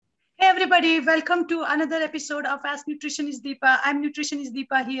everybody. Welcome to another episode of Ask Nutritionist Deepa. I'm Nutritionist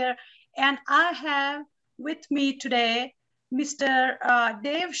Deepa here, and I have with me today Mr.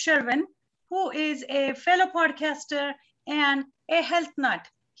 Dave Sherwin, who is a fellow podcaster and a health nut.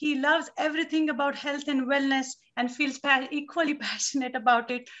 He loves everything about health and wellness and feels equally passionate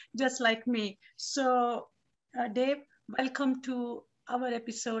about it, just like me. So, Dave, welcome to our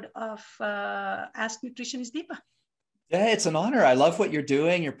episode of Ask Nutritionist Deepa. Yeah, it's an honor. I love what you're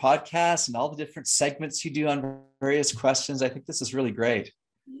doing, your podcast and all the different segments you do on various questions. I think this is really great.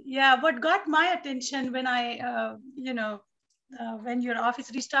 Yeah, what got my attention when when your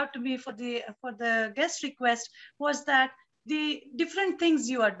office reached out to me for the guest request was that the different things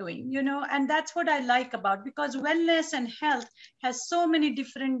you are doing, and that's what I like about, because wellness and health has so many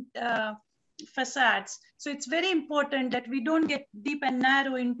different facades. So it's very important that we don't get deep and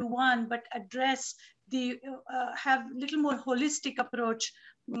narrow into one, but address have little more holistic approach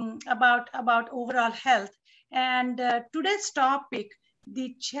about overall health. And today's topic,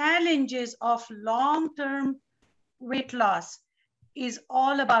 the challenges of long-term weight loss, is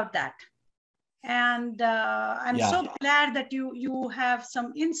all about that. And I'm so glad that you have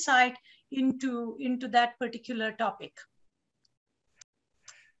some insight into that particular topic.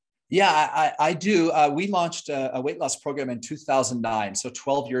 Yeah, I do. We launched a weight loss program in 2009. So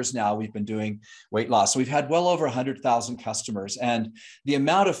 12 years now, we've been doing weight loss. So we've had well over 100,000 customers, and the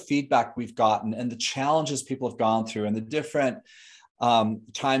amount of feedback we've gotten and the challenges people have gone through and the different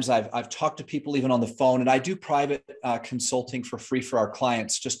times I've talked to people even on the phone, and I do private consulting for free for our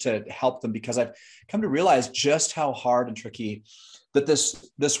clients just to help them, because I've come to realize just how hard and tricky that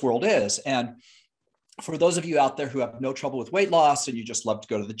this world is. And for those of you out there who have no trouble with weight loss and you just love to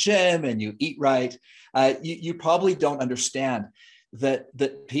go to the gym and you eat right, you probably don't understand that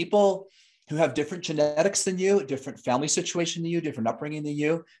people who have different genetics than you, different family situation than you, different upbringing than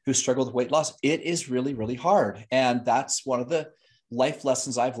you, who struggle with weight loss, it is really, really hard. And that's one of the life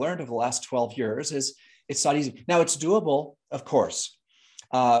lessons I've learned over the last 12 years is it's not easy. Now it's doable, of course.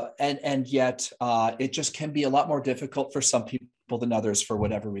 And yet it just can be a lot more difficult for some people than others for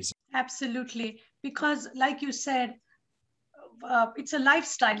whatever reason. Absolutely. Because like you said, it's a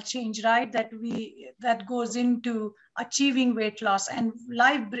lifestyle change, right? That goes into achieving weight loss, and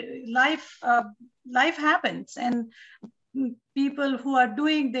life happens, and people who are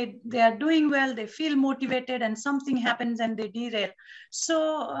doing, they are doing well, they feel motivated, and something happens and they derail.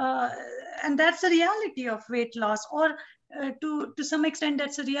 So, and that's the reality of weight loss, or to some extent,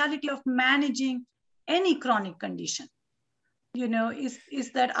 that's a reality of managing any chronic condition.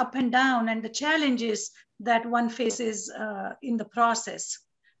 Is that up and down and the challenges that one faces in the process.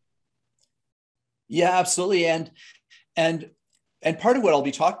 Yeah, absolutely. And part of what I'll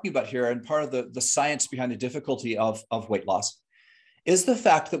be talking about here, and part of the science behind the difficulty of weight loss, is the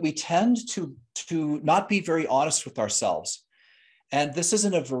fact that we tend to not be very honest with ourselves. And this is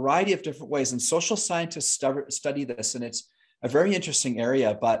in a variety of different ways. And social scientists study this, and it's a very interesting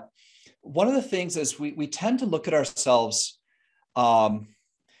area. But one of the things is we tend to look at ourselves.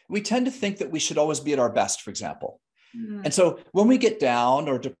 We tend to think that we should always be at our best, for example. And so when we get down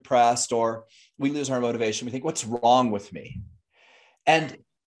or depressed or we lose our motivation, we think, what's wrong with me? And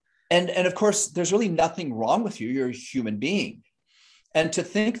of course, there's really nothing wrong with you. You're a human being. And to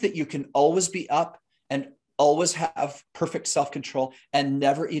think that you can always be up and always have perfect self-control and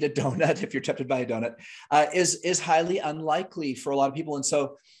never eat a donut if you're tempted by a donut is highly unlikely for a lot of people. And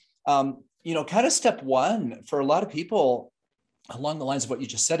so, kind of step one for a lot of people along the lines of what you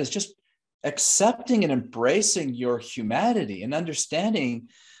just said is just accepting and embracing your humanity and understanding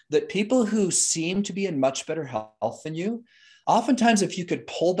that people who seem to be in much better health than you, oftentimes, if you could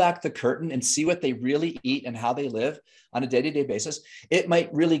pull back the curtain and see what they really eat and how they live on a day-to-day basis, it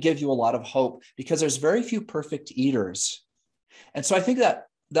might really give you a lot of hope, because there's very few perfect eaters. And so I think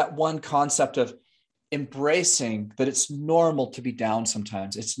that one concept of embracing that it's normal to be down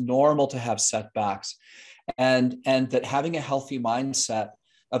sometimes, it's normal to have setbacks, and that having a healthy mindset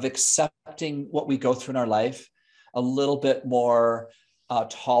of accepting what we go through in our life a little bit more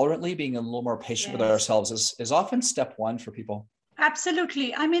tolerantly, being a little more patient with ourselves is often step one for people.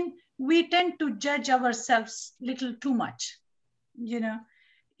 Absolutely. I mean, we tend to judge ourselves a little too much.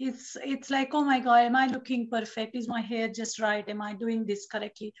 It's like, oh my God, am I looking perfect? Is my hair just right? Am I doing this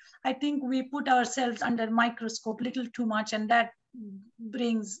correctly? I think we put ourselves under microscope a little too much, and that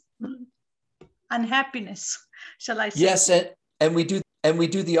brings unhappiness, shall I say? Yes, and we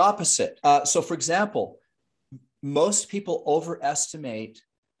do the opposite. So, for example, most people overestimate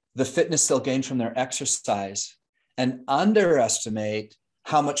the fitness they'll gain from their exercise and underestimate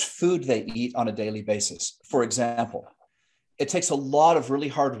how much food they eat on a daily basis. For example, it takes a lot of really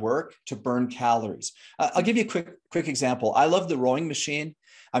hard work to burn calories. I'll give you a quick example. I love the rowing machine.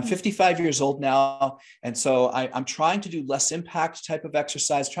 I'm 55 years old now. And so I'm trying to do less impact type of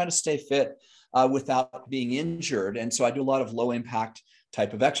exercise, trying to stay fit without being injured. And so I do a lot of low impact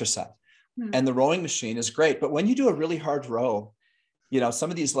type of exercise. And the rowing machine is great. But when you do a really hard row, you know,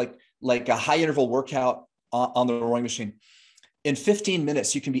 some of these like a high interval workout on the rowing machine, in 15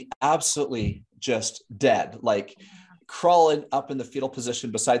 minutes, you can be absolutely just dead, like crawling up in the fetal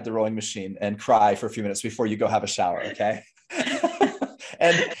position beside the rowing machine and cry for a few minutes before you go have a shower. Okay.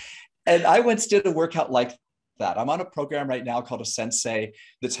 And I once did a workout like that. I'm on a program right now called a Sensei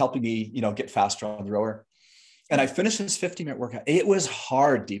that's helping me, you know, get faster on the rower. And I finished this 50-minute workout. It was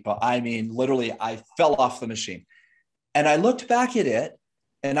hard, Deepa. I mean, literally, I fell off the machine. And I looked back at it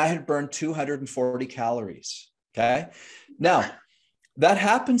and I had burned 240 calories. Okay. Now, that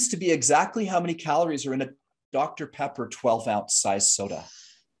happens to be exactly how many calories are in a Dr. Pepper 12-ounce size soda,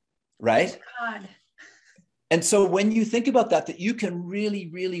 right? God. And so when you think about that you can really,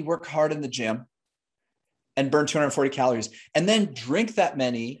 really work hard in the gym and burn 240 calories and then drink that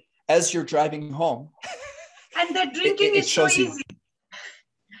many as you're driving home. And the drinking is so easy.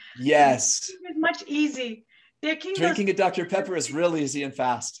 Yes. It's much easy. Drinking a Dr. Pepper is real easy and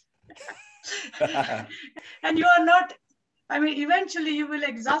fast. And you are not, I mean, eventually you will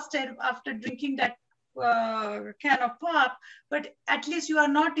exhausted after drinking that can of pop, but at least you are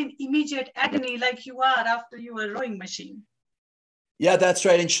not in immediate agony like you are after your rowing machine. Yeah, that's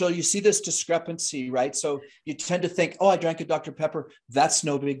right. And so you see this discrepancy, right? So you tend to think, oh, I drank a Dr. Pepper. That's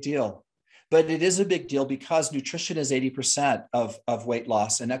no big deal. But it is a big deal because nutrition is 80% of weight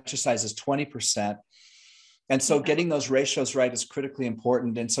loss and exercise is 20%. And so getting those ratios right is critically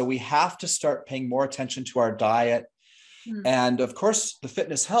important. And so we have to start paying more attention to our diet. And of course, the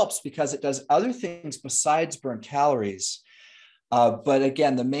fitness helps because it does other things besides burn calories. But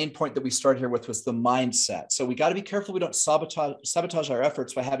again, the main point that we started here with was the mindset. So we got to be careful we don't sabotage our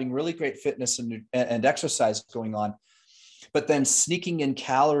efforts by having really great fitness and exercise going on, but then sneaking in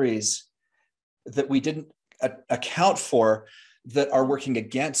calories that we didn't account for that are working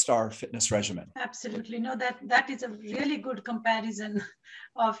against our fitness regimen. Absolutely. No, that is a really good comparison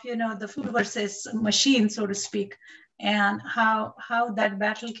of, you know, the food versus machine, so to speak, and how that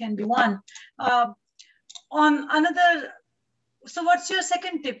battle can be won. So what's your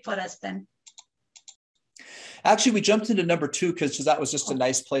second tip for us then? Actually, we jumped into number 2 because that was just a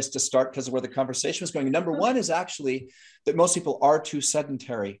nice place to start because of where the conversation was going. Number 1 is actually that most people are too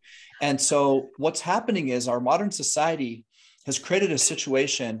sedentary. And so what's happening is our modern society has created a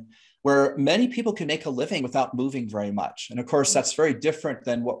situation where many people can make a living without moving very much. And of course, that's very different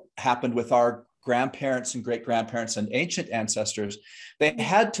than what happened with our grandparents and great-grandparents and ancient ancestors. They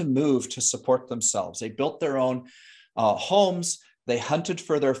had to move to support themselves. They built their own homes. They hunted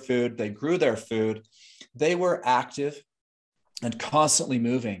for their food. They grew their food. They were active and constantly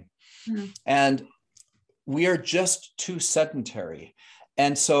moving. And we are just too sedentary.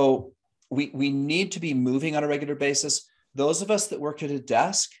 And so we need to be moving on a regular basis. Those of us that work at a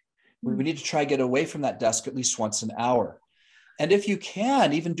desk, we need to try to get away from that desk at least once an hour. And if you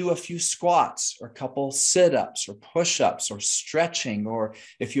can, even do a few squats or a couple sit-ups or push-ups or stretching, or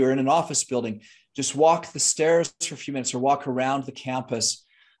if you're in an office building, just walk the stairs for a few minutes or walk around the campus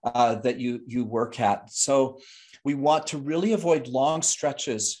that you work at. So we want to really avoid long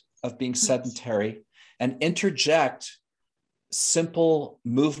stretches of being sedentary and interject simple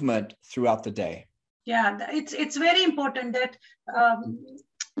movement throughout the day. Yeah, it's very important that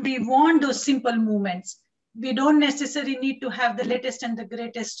we want those simple movements. We don't necessarily need to have the latest and the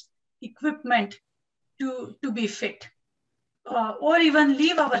greatest equipment to be fit, or even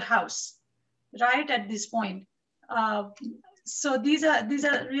leave our house, right, at this point. So these are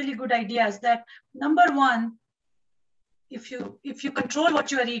really good ideas. That number 1, if you control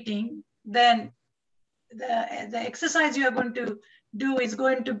what you are eating, then the exercise you are going to do is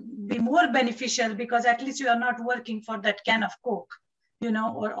going to be more beneficial because at least you are not working for that can of Coke, you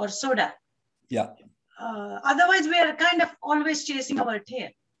know, or soda. Yeah. Otherwise, we are kind of always chasing our tail,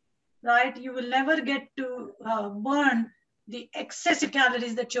 right? You will never get to burn the excessive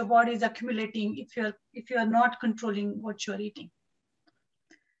calories that your body is accumulating if you are not controlling what you're eating.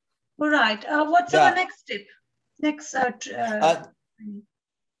 All right. What's our next tip?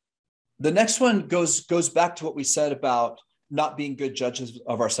 The next one goes back to what we said about not being good judges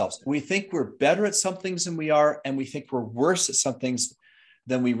of ourselves. We think we're better at some things than we are, and we think we're worse at some things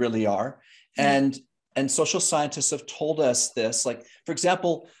than we really are. And social scientists have told us this. Like, for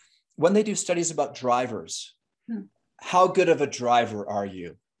example, when they do studies about drivers, how good of a driver are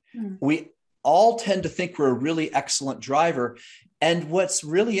you? all tend to think we're a really excellent driver. And what's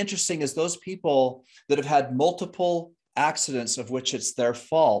really interesting is those people that have had multiple accidents of which it's their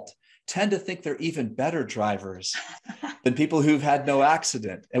fault tend to think they're even better drivers than people who've had no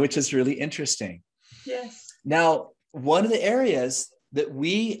accident, and which is really interesting. Yes. Now, one of the areas that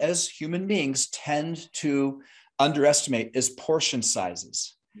we as human beings tend to underestimate is portion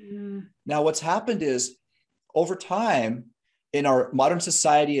sizes. Now, what's happened is over time in our modern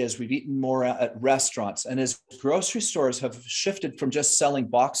society, as we've eaten more at restaurants and as grocery stores have shifted from just selling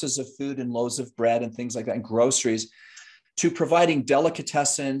boxes of food and loaves of bread and things like that and groceries to providing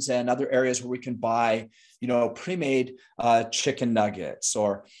delicatessens and other areas where we can buy, pre-made chicken nuggets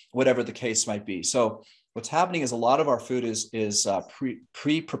or whatever the case might be. So what's happening is a lot of our food is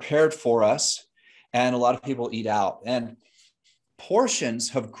pre-prepared for us, and a lot of people eat out. And portions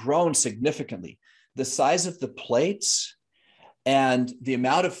have grown significantly. The size of the plates and the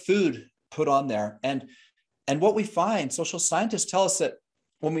amount of food put on there. And what we find, social scientists tell us that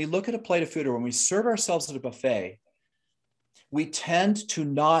when we look at a plate of food or when we serve ourselves at a buffet, we tend to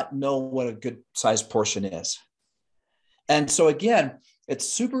not know what a good sized portion is. And so again, it's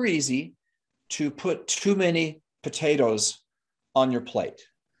super easy to put too many potatoes on your plate.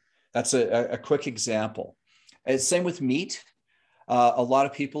 That's a quick example. It's same with meat. A lot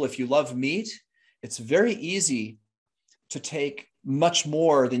of people, if you love meat, it's very easy to take much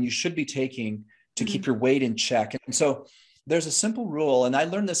more than you should be taking to keep your weight in check. And so there's a simple rule, and I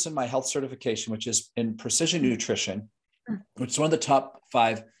learned this in my health certification, which is in precision nutrition, which is one of the top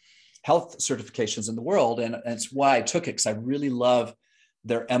 5 health certifications in the world. And it's why I took it, because I really love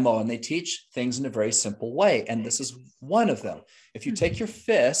their MO, and they teach things in a very simple way. And this is one of them. If you take your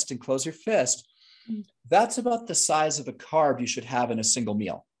fist and close your fist, that's about the size of a carb you should have in a single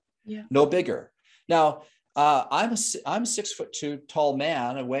meal. Yeah. No bigger. Now, I'm a 6'2" tall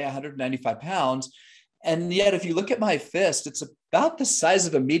man. I weigh 195 pounds. And yet, if you look at my fist, it's about the size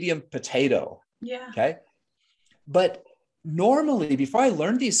of a medium potato. Yeah. Okay. But normally, before I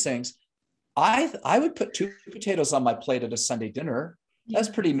learned these things, I would put 2 potatoes on my plate at a Sunday dinner. Yeah. That's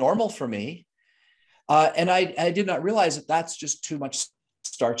pretty normal for me. And I did not realize that that's just too much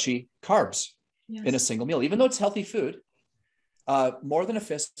starchy carbs in a single meal, even though it's healthy food. More than a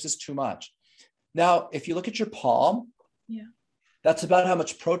fist is too much. Now, if you look at your palm, that's about how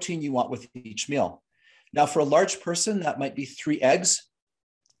much protein you want with each meal. Now, for a large person, that might be 3 eggs,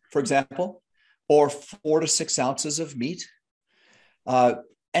 for example, or 4 to 6 ounces of meat.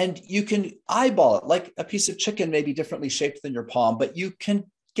 And you can eyeball it, like a piece of chicken may be differently shaped than your palm, but you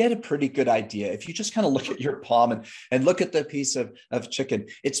can get a pretty good idea. If you just kind of look at your palm and look at the piece of chicken,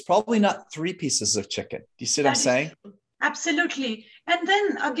 it's probably not 3 pieces of chicken. Do you see what I'm saying? Absolutely. And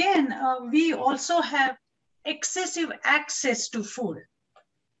then again, we also have excessive access to food.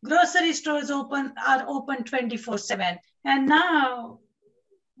 Grocery stores are open 24/7. And now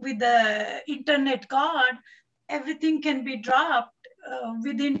with the internet card, everything can be dropped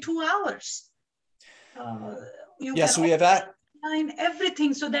within 2 hours. So we have that.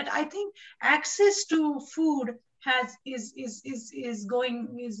 Everything, so that I think access to food is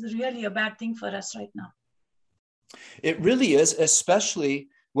really a bad thing for us right now. It really is, especially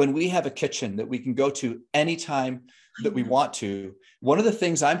when we have a kitchen that we can go to anytime that we want to. One of the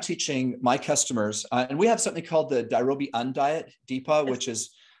things I'm teaching my customers, and we have something called the Nairobi Undiet, Deepa, which is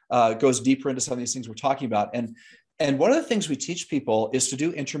goes deeper into some of these things we're talking about. And one of the things we teach people is to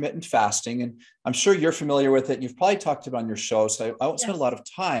do intermittent fasting. And I'm sure you're familiar with it. And you've probably talked about it on your show, so I won't spend a lot of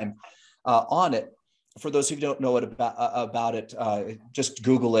time on it. For those who don't know about it, just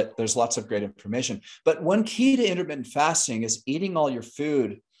Google it. There's lots of great information. But one key to intermittent fasting is eating all your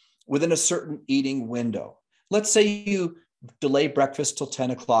food within a certain eating window. Let's say you delay breakfast till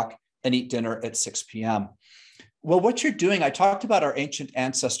 10 o'clock and eat dinner at 6 p.m. Well, what you're doing, I talked about our ancient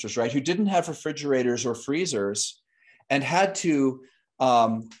ancestors, right, who didn't have refrigerators or freezers and had to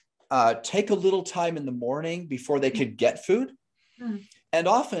take a little time in the morning before they could get food. And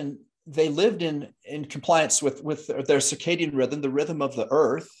often they lived in compliance with their circadian rhythm, the rhythm of the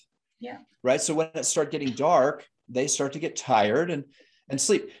earth. Yeah. Right. So when it started getting dark, they start to get tired and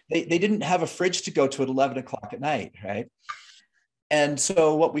sleep. They didn't have a fridge to go to at 11 o'clock at night. Right. And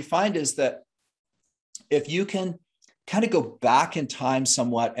so what we find is that if you can kind of go back in time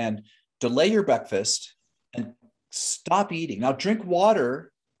somewhat and delay your breakfast and stop eating. Now, drink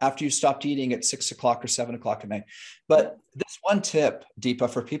water after you stopped eating at 6 o'clock or 7 o'clock at night. But this one tip, Deepa,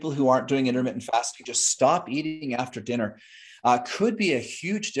 for people who aren't doing intermittent fasting, just stop eating after dinner. could be a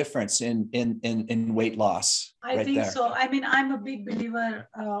huge difference in weight loss. I right think there. so. I mean, I'm a big believer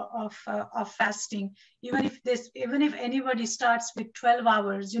of fasting. Even if anybody starts with 12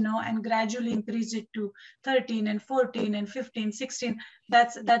 hours, and gradually increase it to 13 and 14 and 15, 16,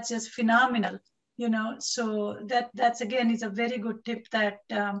 that's just phenomenal. So that's again is a very good tip, that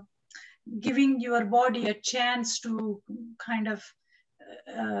giving your body a chance to kind of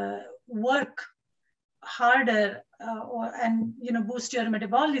work harder, and boost your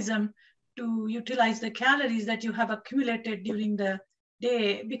metabolism to utilize the calories that you have accumulated during the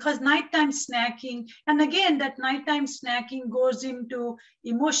day. Because nighttime snacking, and again that nighttime snacking goes into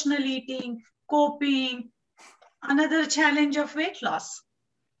emotional eating, coping, another challenge of weight loss.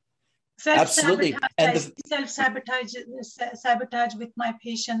 Absolutely. And self-sabotage with my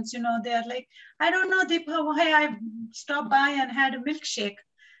patients. They're like, I don't know, Deepa, why I stopped by and had a milkshake.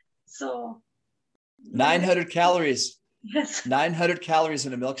 So 900 calories. Yes. 900 calories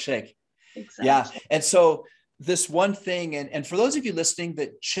in a milkshake. Exactly. Yeah. And so this one thing, and for those of you listening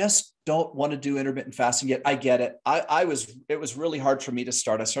that just don't want to do intermittent fasting yet, I get it. It was really hard for me to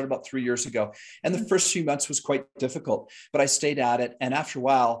start. I started about 3 years ago, and the first few months was quite difficult, but I stayed at it. And after a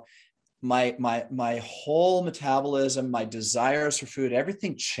while, my whole metabolism, my desires for food,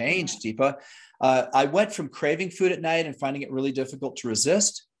 everything changed, Deepa. I went from craving food at night and finding it really difficult to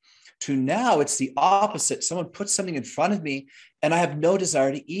resist to now it's the opposite. Someone puts something in front of me and I have no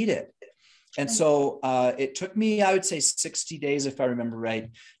desire to eat it. And so it took me, I would say 60 days, if I remember right,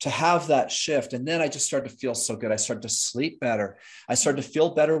 to have that shift. And then I just started to feel so good. I started to sleep better. I started to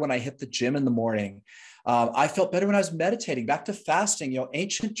feel better when I hit the gym in the morning. I felt better when I was meditating. Back to fasting,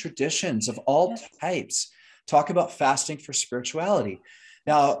 ancient traditions of all types talk about fasting for spirituality.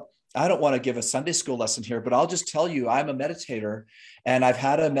 Now, I don't want to give a Sunday school lesson here, but I'll just tell you, I'm a meditator and I've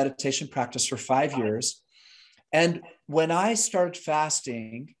had a meditation practice for 5 years. And when I started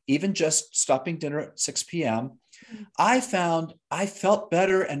fasting, even just stopping dinner at 6 p.m., I found I felt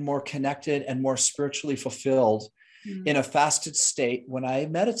better and more connected and more spiritually fulfilled in a fasted state when I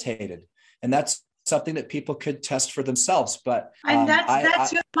meditated. And that's something that people could test for themselves. But and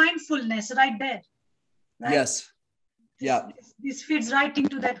that's your mindfulness right there. Right? Yes. Yeah. This feeds right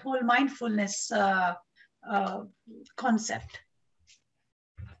into that whole mindfulness concept.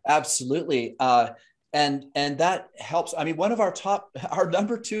 Absolutely. And that helps. I mean, one of our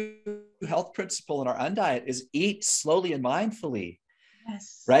number 2 health principle in our Undiet is eat slowly and mindfully.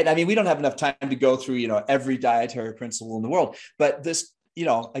 Yes. Right. I mean, we don't have enough time to go through, every dietary principle in the world, but this,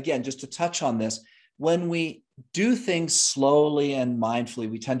 again, just to touch on this, when we do things slowly and mindfully,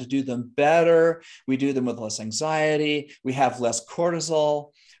 we tend to do them better. We do them with less anxiety. We have less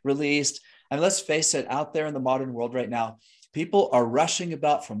cortisol released. And let's face it, out there in the modern world right now, people are rushing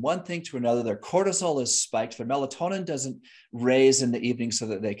about from one thing to another. Their cortisol is spiked. Their melatonin doesn't raise in the evening so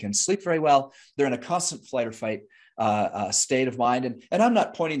that they can sleep very well. They're in a constant flight or fight state of mind. And I'm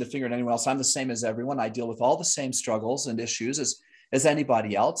not pointing the finger at anyone else. I'm the same as everyone. I deal with all the same struggles and issues as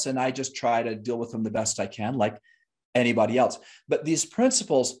anybody else. And I just try to deal with them the best I can, like anybody else. But these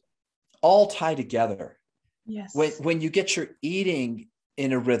principles all tie together. Yes. When you get your eating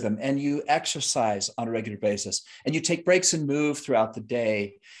in a rhythm and you exercise on a regular basis and you take breaks and move throughout the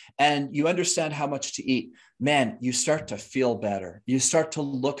day and you understand how much to eat, man, you start to feel better. You start to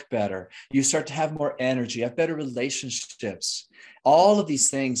look better. You start to have more energy, have better relationships. All of these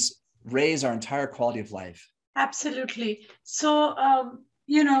things raise our entire quality of life. Absolutely. So,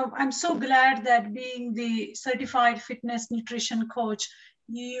 I'm so glad that being the certified fitness nutrition coach,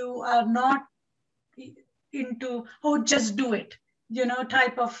 you are not into, oh, just do it,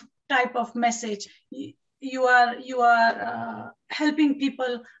 type of message. You are helping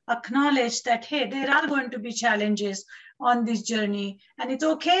people acknowledge that, hey, there are going to be challenges on this journey, and it's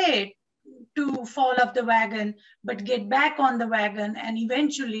okay to fall off the wagon, but get back on the wagon, and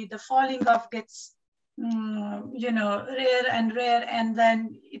eventually the falling off gets rare and rare, and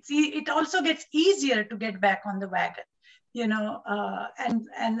then it also gets easier to get back on the wagon.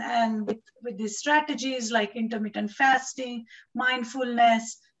 And with these strategies like intermittent fasting,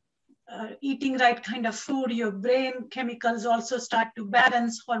 mindfulness, eating right kind of food, your brain chemicals also start to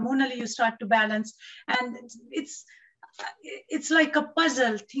balance. Hormonally, you start to balance, and it's like a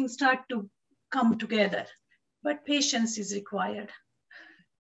puzzle. Things start to come together, but patience is required.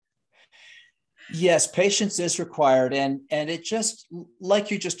 Yes, patience is required. And it just, like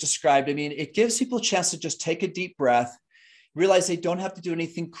you just described, I mean, it gives people a chance to just take a deep breath, realize they don't have to do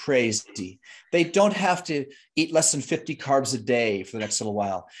anything crazy. They don't have to eat less than 50 carbs a day for the next little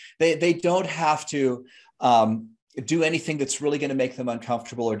while. They don't have to do anything that's really going to make them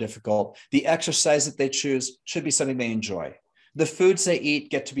uncomfortable or difficult. The exercise that they choose should be something they enjoy. The foods they eat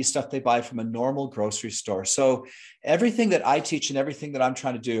get to be stuff they buy from a normal grocery store. So everything that I teach and everything that I'm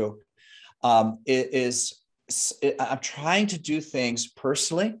trying to do I'm trying to do things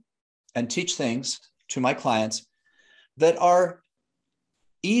personally and teach things to my clients that are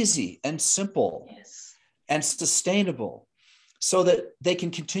easy and simple, yes, and sustainable, so that they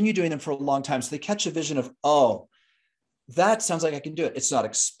can continue doing them for a long time. So they catch a vision of, oh, that sounds like I can do it. It's not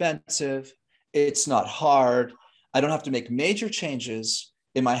expensive. It's not hard. I don't have to make major changes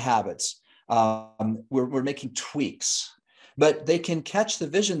in my habits. We're making tweaks, but they can catch the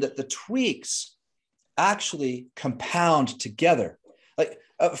vision that the tweaks actually compound together. Like,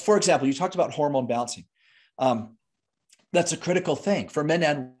 for example, you talked about hormone balancing. That's a critical thing for men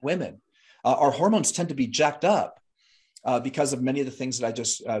and women. Our hormones tend to be jacked up because of many of the things that I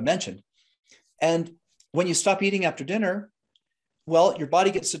just mentioned. And when you stop eating after dinner, well, your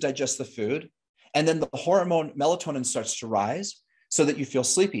body gets to digest the food, and then the hormone melatonin starts to rise so that you feel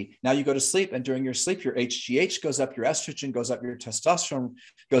sleepy. Now you go to sleep, and during your sleep, your HGH goes up, your estrogen goes up, your testosterone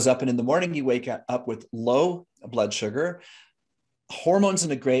goes up, and in the morning you wake up with low blood sugar, hormones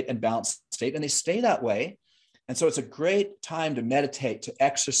in a great and balanced state, and they stay that way. And so it's a great time to meditate, to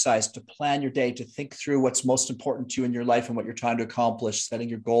exercise, to plan your day, to think through what's most important to you in your life and what you're trying to accomplish, setting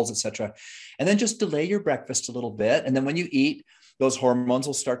your goals, etc. And then just delay your breakfast a little bit. And then when you eat, those hormones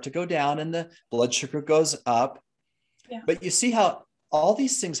will start to go down and the blood sugar goes up. Yeah. But you see how all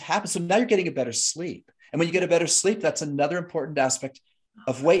these things happen. So now you're getting a better sleep. And when you get a better sleep, that's another important aspect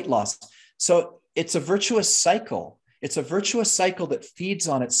of weight loss. So it's a virtuous cycle. It's a virtuous cycle that feeds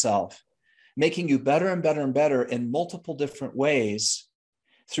on itself, making you better and better and better in multiple different ways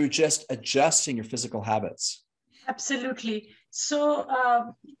through just adjusting your physical habits. Absolutely. So,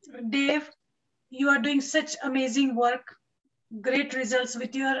 Dave, you are doing such amazing work, great results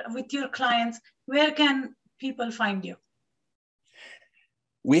with your clients. Where can people find you?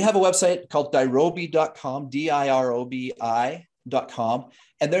 We have a website called dirobi.com, DIROBI.com.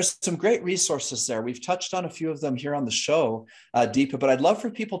 And there's some great resources there. We've touched on a few of them here on the show, Deepa, but I'd love for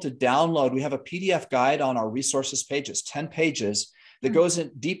people to download. We have a PDF guide on our resources page. It's 10 pages that goes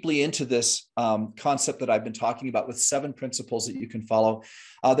in deeply into this concept that I've been talking about, with 7 principles that you can follow.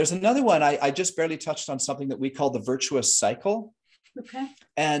 There's another one. I just barely touched on something that we call the virtuous cycle. Okay.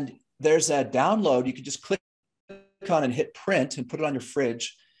 And there's a download you can just click on and hit print and put it on your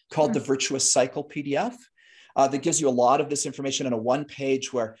fridge, called the Virtuous Cycle PDF. That gives you a lot of this information in a one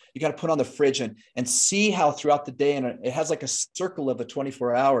page, where you got to put on the fridge and see how throughout the day, and it has like a circle of the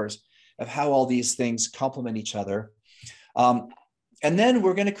 24 hours of how all these things complement each other. And then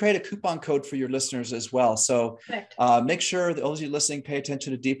we're going to create a coupon code for your listeners as well. So make sure that those of you listening pay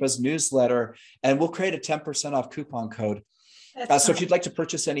attention to Deepa's newsletter, and we'll create a 10% off coupon code. So if you'd like to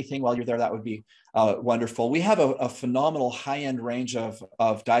purchase anything while you're there, that would be wonderful. We have a phenomenal high-end range of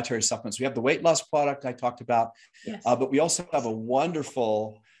dietary supplements. We have the weight loss product I talked about, yes, but we also have a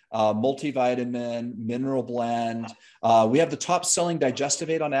wonderful multivitamin, mineral blend. We have the top-selling digestive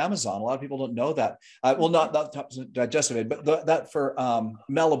aid on Amazon. A lot of people don't know that. Well, not top digestive aid, but that for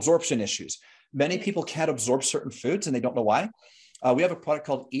malabsorption issues. Many people can't absorb certain foods and they don't know why. We have a product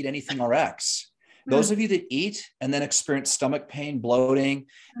called Eat Anything RX. Those of you that eat and then experience stomach pain, bloating,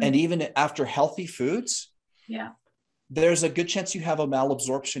 and even after healthy foods, there's a good chance you have a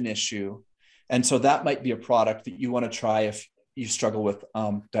malabsorption issue. And so that might be a product that you want to try if you struggle with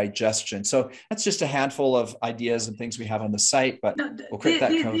digestion. So that's just a handful of ideas and things we have on the site, but we'll create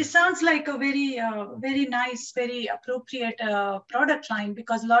that code. This sounds like a very, very nice, very appropriate product line,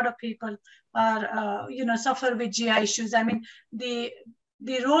 because a lot of people are, suffer with GI issues. I mean,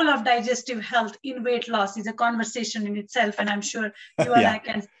 the role of digestive health in weight loss is a conversation in itself, and I'm sure you and I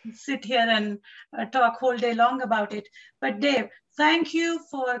can sit here and talk whole day long about it. But Dave, thank you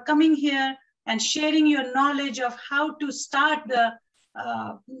for coming here and sharing your knowledge of how to start the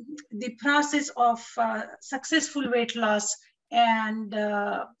process of successful weight loss, and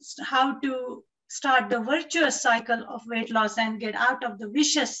how to start the virtuous cycle of weight loss and get out of the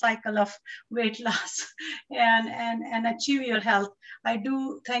vicious cycle of weight loss and achieve your health. I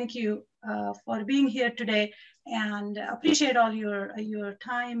do thank you for being here today, and appreciate all your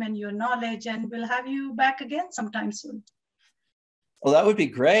time and your knowledge, and we'll have you back again sometime soon. Well, that would be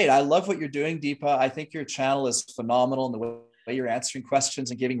great. I love what you're doing, Deepa. I think your channel is phenomenal in the way you're answering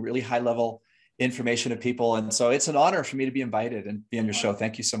questions and giving really high level information to people. And so it's an honor for me to be invited and be on your show.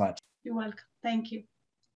 Thank you so much. You're welcome. Thank you.